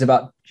 Everything is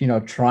about,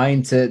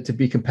 trying to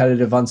be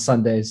competitive on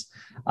Sundays.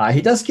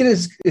 He does get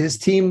his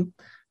team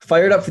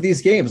fired up for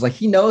these games. Like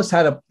he knows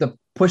how to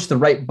push the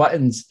right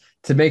buttons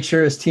to make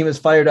sure his team is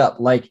fired up.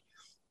 Like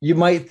you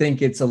might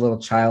think it's a little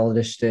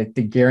childish to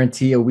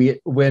guarantee a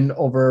win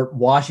over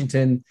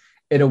Washington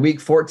in a week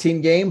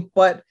 14 game.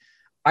 But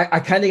I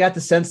kind of got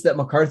the sense that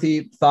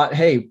McCarthy thought,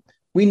 hey,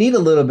 we need a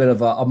little bit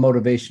of a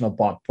motivational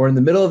bump. We're in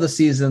the middle of the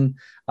season.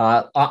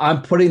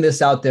 I'm putting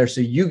this out there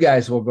so you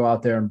guys will go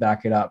out there and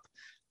back it up.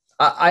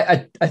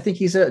 I think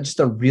he's just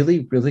a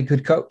really, really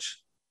good coach.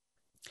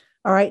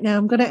 All right. Now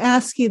I'm going to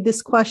ask you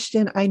this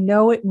question. I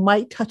know it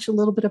might touch a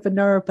little bit of a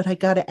nerve, but I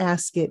got to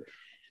ask it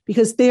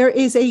because there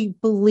is a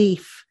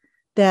belief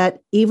that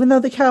even though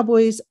the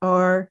Cowboys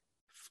are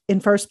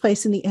in first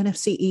place in the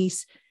NFC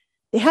East,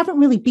 they haven't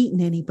really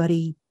beaten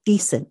anybody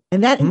decent.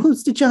 And that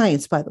includes the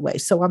Giants, by the way.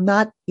 So I'm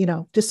not,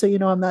 just so you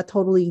know, I'm not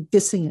totally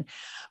dissing it.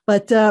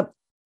 But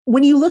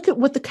when you look at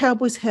what the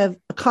Cowboys have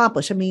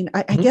accomplished, I mean,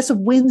 I guess a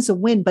win's a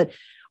win, but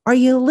are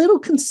you a little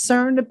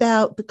concerned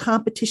about the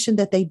competition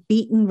that they've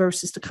beaten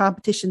versus the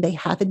competition they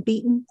haven't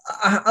beaten?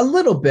 A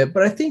little bit,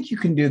 but I think you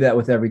can do that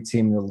with every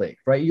team in the league,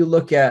 right? You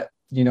look at,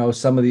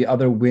 some of the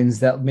other wins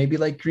that maybe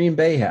like Green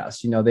Bay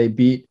has, they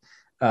beat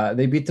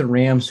the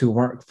Rams who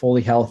weren't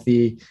fully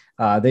healthy.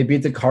 They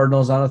beat the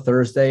Cardinals on a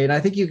Thursday. And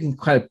I think you can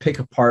kind of pick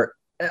apart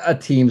a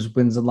team's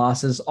wins and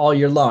losses all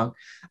year long.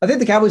 I think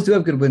the Cowboys do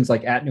have good wins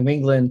like at New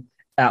England,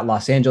 at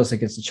Los Angeles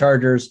against the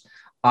Chargers.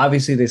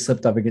 Obviously, they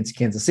slipped up against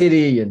Kansas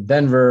City and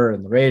Denver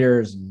and the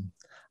Raiders. And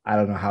I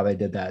don't know how they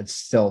did that. It's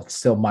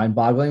still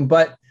mind-boggling.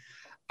 But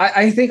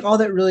I think all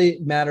that really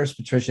matters,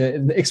 Patricia,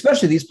 and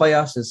especially these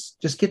playoffs, is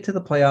just get to the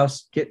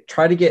playoffs,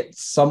 try to get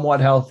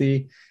somewhat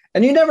healthy.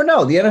 And you never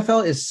know. The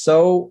NFL is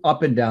so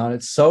up and down.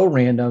 It's so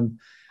random.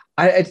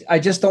 I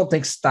just don't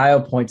think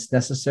style points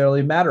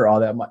necessarily matter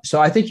all that much.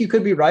 So I think you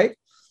could be right.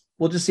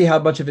 We'll just see how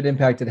much of an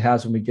impact it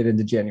has when we get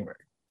into January.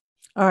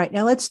 All right.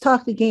 Now let's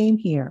talk the game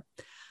here.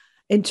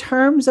 In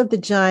terms of the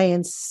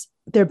Giants,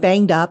 they're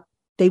banged up.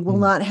 They will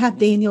not have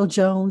Daniel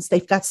Jones.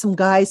 They've got some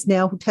guys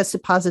now who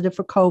tested positive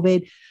for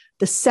COVID.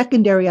 The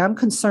secondary I'm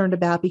concerned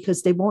about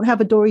because they won't have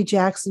Adoree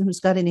Jackson,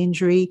 who's got an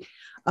injury.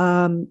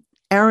 Aaron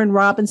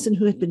Robinson,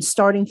 who had been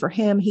starting for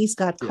him, he's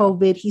got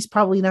COVID. He's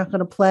probably not going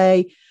to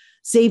play.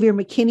 Xavier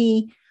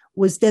McKinney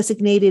was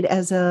designated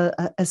as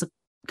a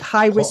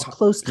high-risk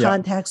close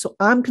contact. So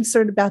I'm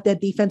concerned about that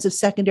defensive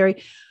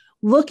secondary.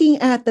 Looking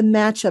at the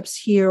matchups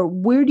here,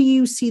 where do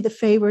you see the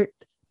favorite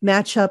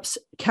matchups,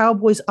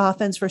 Cowboys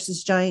offense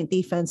versus Giant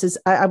defenses?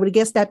 I would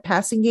guess that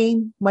passing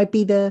game might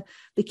be the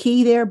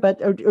key there,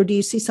 but or do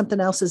you see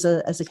something else as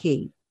a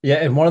key? Yeah,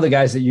 and one of the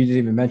guys that you didn't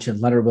even mention,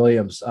 Leonard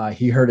Williams,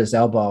 he hurt his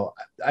elbow.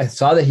 I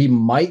saw that he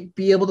might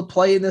be able to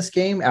play in this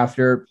game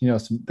after,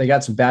 they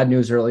got some bad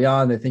news early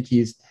on. They think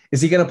is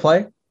he going to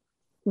play?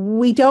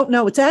 We don't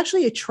know. It's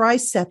actually a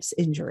triceps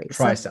injury.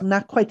 So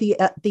not quite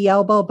the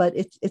elbow, but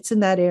it's in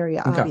that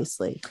area,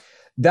 obviously.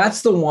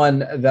 That's the one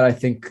that I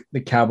think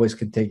the Cowboys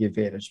could take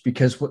advantage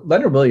because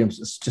Leonard Williams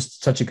is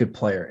just such a good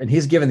player, and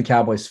he's given the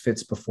Cowboys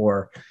fits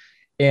before.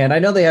 And I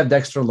know they have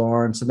Dexter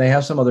Lawrence and they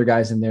have some other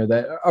guys in there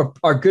that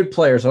are good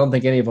players. I don't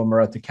think any of them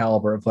are at the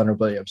caliber of Leonard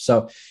Williams.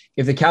 So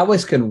if the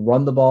Cowboys can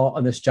run the ball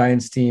on this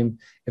Giants team,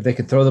 if they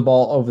can throw the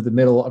ball over the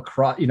middle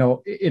across,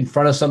 in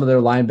front of some of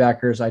their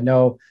linebackers, I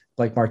know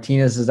like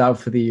Martinez is out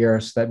for the year.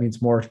 So that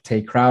means more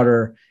Tay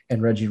Crowder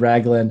and Reggie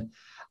Ragland.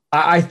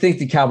 I think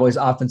the Cowboys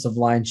offensive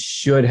line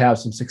should have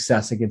some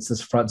success against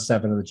this front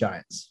seven of the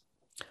Giants.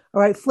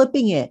 All right,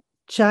 flipping it.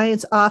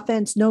 Giants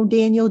offense, no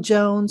Daniel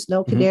Jones,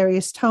 no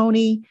Kadarius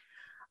Toney.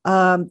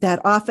 That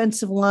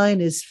offensive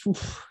line is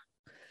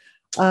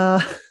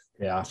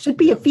should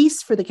be a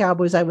feast for the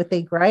Cowboys, I would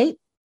think, right?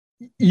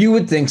 You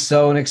would think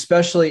so, and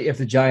especially if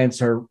the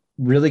Giants are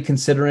really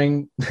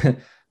considering,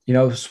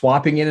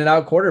 swapping in and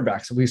out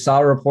quarterbacks. We saw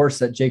reports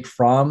that Jake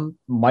Fromm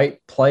might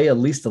play at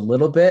least a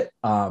little bit.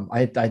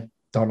 I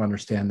don't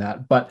understand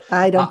that, but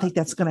I don't think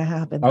that's going to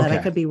happen. But I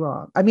could be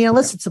wrong. I mean,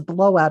 unless it's a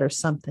blowout or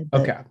something.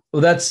 But. Okay,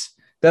 well that's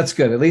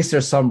good. At least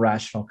there's some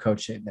rational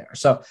coaching there.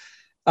 So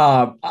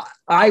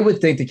I would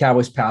think the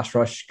Cowboys pass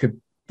rush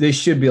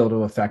should be able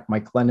to affect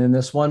Mike Glennon in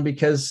this one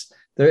because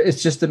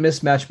it's just a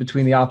mismatch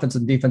between the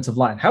offensive and defensive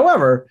line.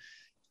 However,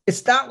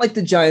 it's not like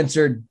the Giants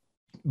are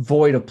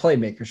void of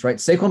playmakers, right?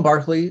 Saquon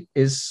Barkley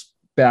is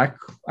back.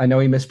 I know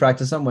he missed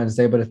practice on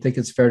Wednesday, but I think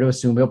it's fair to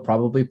assume he'll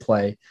probably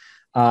play.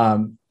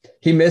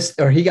 He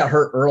got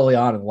hurt early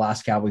on in the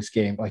last Cowboys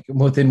game, like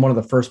within one of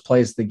the first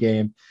plays of the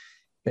game.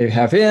 They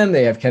have him,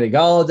 they have Kenny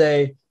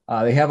Golladay,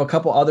 they have a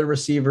couple other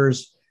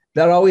receivers.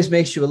 That always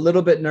makes you a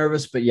little bit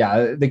nervous, but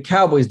yeah, the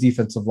Cowboys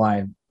defensive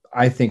line,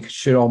 I think,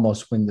 should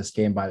almost win this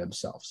game by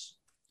themselves.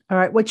 All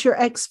right. What's your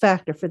X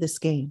factor for this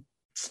game?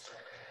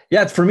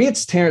 Yeah, for me,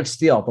 it's Terrence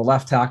Steele, the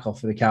left tackle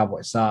for the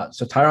Cowboys. So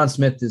Tyron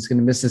Smith is going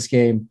to miss this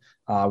game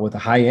with a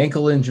high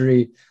ankle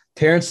injury.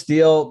 Terrence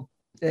Steele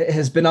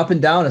has been up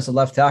and down as a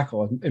left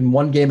tackle. In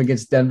one game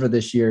against Denver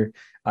this year,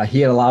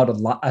 he had allowed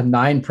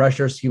 9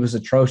 pressures. He was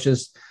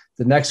atrocious.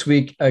 The next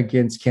week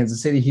against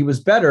Kansas City, he was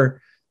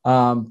better.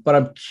 But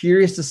I'm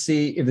curious to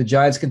see if the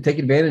Giants can take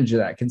advantage of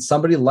that. Can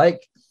somebody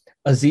like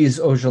Azeez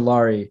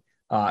Ojulari,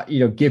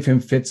 give him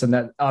fits on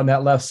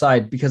that left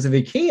side? Because if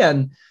they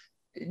can,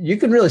 you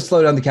can really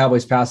slow down the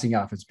Cowboys passing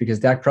offense because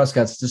Dak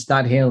Prescott's just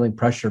not handling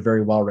pressure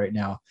very well right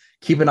now.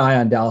 Keep an eye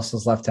on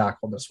Dallas's left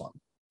tackle in this one.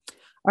 All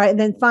right. And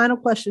then final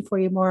question for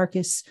you,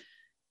 Marcus.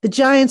 The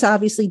Giants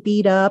obviously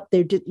beat up.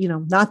 They're,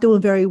 not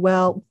doing very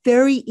well.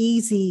 Very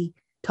easy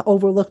to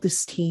overlook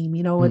this team,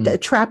 a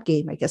trap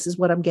game, I guess is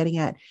what I'm getting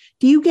at.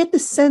 Do you get the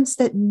sense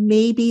that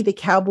maybe the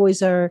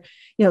Cowboys are,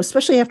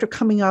 especially after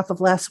coming off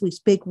of last week's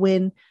big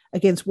win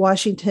against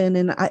Washington,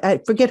 and I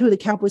forget who the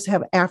Cowboys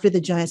have after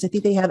the Giants. I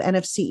think they have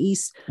NFC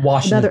East.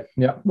 Washington.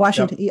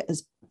 Washington. Yep.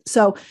 Yes.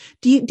 So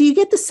do you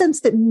get the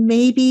sense that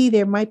maybe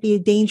there might be a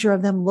danger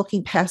of them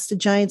looking past the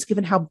Giants,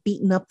 given how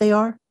beaten up they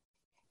are?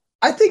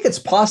 I think it's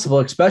possible,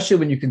 especially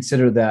when you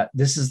consider that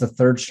this is the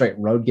 3rd straight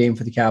road game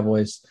for the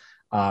Cowboys.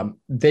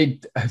 They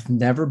have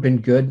never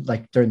been good,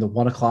 like during the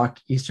 1:00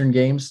 Eastern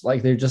games.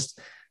 Like they just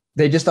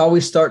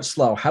always start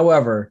slow.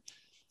 However,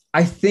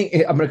 I think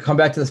I'm going to come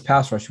back to this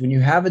pass rush. When you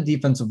have a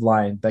defensive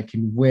line that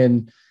can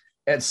win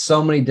at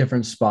so many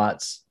different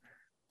spots,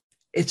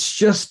 it's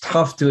just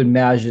tough to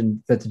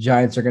imagine that the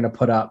Giants are going to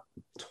put up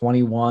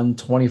 21,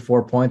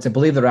 24 points. I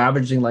believe they're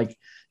averaging like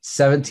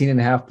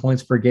 17.5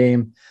 points per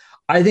game.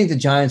 I think the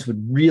Giants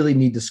would really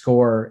need to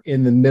score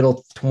in the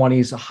middle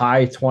 20s,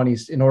 high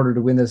 20s in order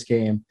to win this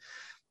game.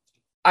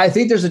 I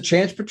think there's a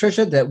chance,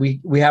 Patricia, that we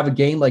have a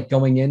game like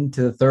going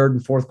into the 3rd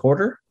and 4th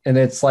quarter, and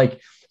it's like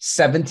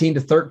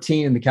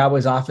 17-13, and the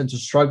Cowboys offense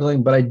is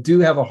struggling. But I do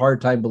have a hard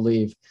time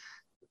believing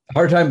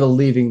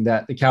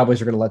that the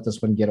Cowboys are going to let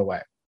this one get away.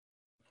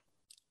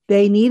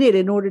 They need it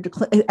in order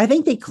to. I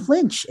think they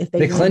clinch if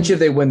they clinch if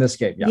they win this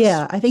game. Yes.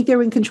 Yeah, I think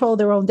they're in control of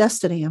their own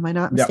destiny. Am I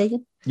not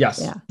mistaken? Yes.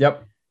 Yeah.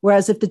 Yep.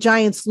 Whereas if the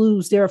Giants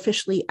lose, they're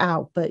officially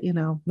out. But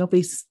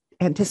nobody's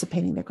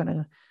anticipating they're going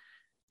to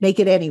make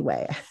it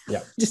anyway.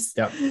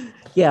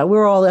 Yeah.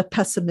 We're all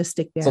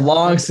pessimistic now. It's a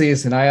long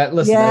season.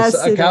 As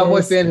a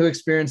Cowboy fan who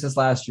experienced this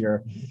last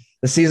year,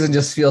 the season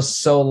just feels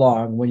so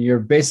long when you're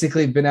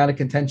basically been out of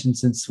contention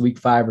since week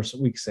 5 or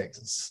week 6.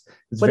 It's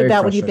what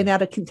about when you've been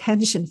out of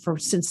contention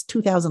since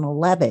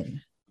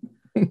 2011?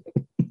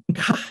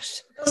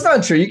 Gosh. That's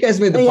not true. You guys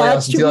made the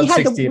playoffs in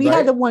 2016. We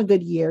had the one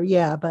good year,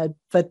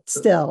 but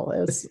still,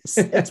 this is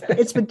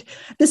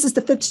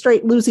the 5th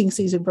straight losing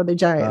season for the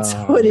Giants.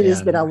 It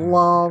has been a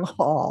long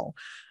haul.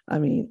 I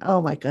mean,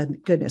 oh my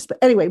goodness. But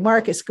anyway,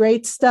 Marcus,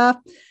 great stuff.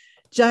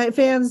 Giant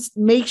fans,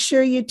 make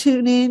sure you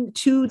tune in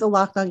to the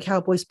Locked On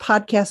Cowboys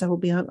podcast. I will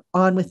be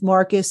on with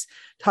Marcus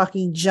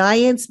talking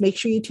Giants. Make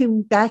sure you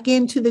tune back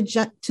into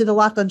the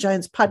Locked On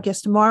Giants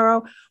podcast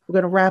tomorrow. We're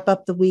going to wrap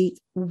up the week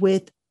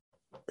with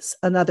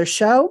another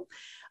show.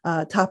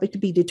 Topic to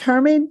be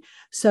determined.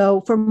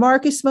 So for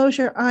Marcus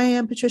Mosher, I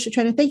am Patricia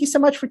Traina. Thank you so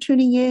much for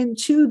tuning in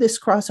to this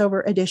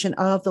crossover edition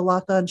of the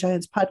Locked On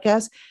Giants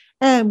podcast.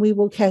 And we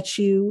will catch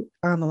you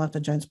on the Locked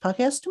On Giants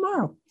podcast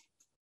tomorrow.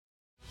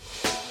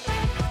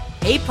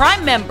 Hey,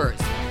 Prime members,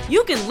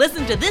 you can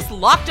listen to this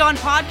Locked On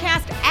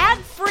podcast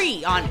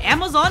ad-free on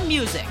Amazon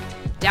Music.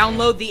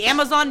 Download the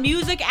Amazon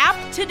Music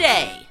app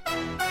today.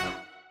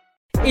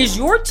 Is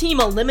your team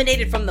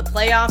eliminated from the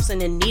playoffs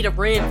and in need of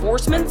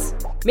reinforcements?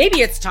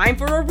 Maybe it's time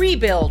for a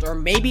rebuild, or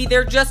maybe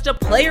they're just a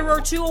player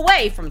or two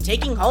away from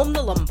taking home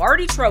the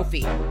Lombardi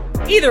Trophy.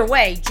 Either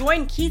way,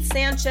 join Keith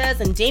Sanchez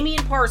and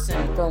Damian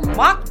Parson for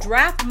Mock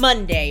Draft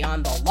Monday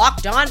on the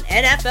Locked On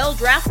NFL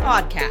Draft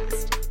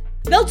Podcast.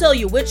 They'll tell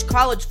you which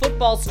college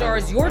football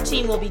stars your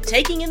team will be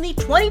taking in the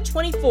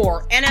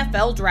 2024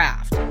 NFL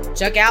Draft.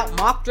 Check out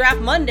Mock Draft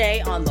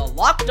Monday on the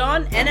Locked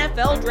On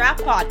NFL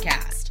Draft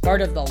Podcast,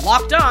 part of the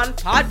Locked On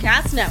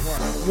Podcast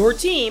Network, your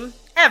team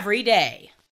every day.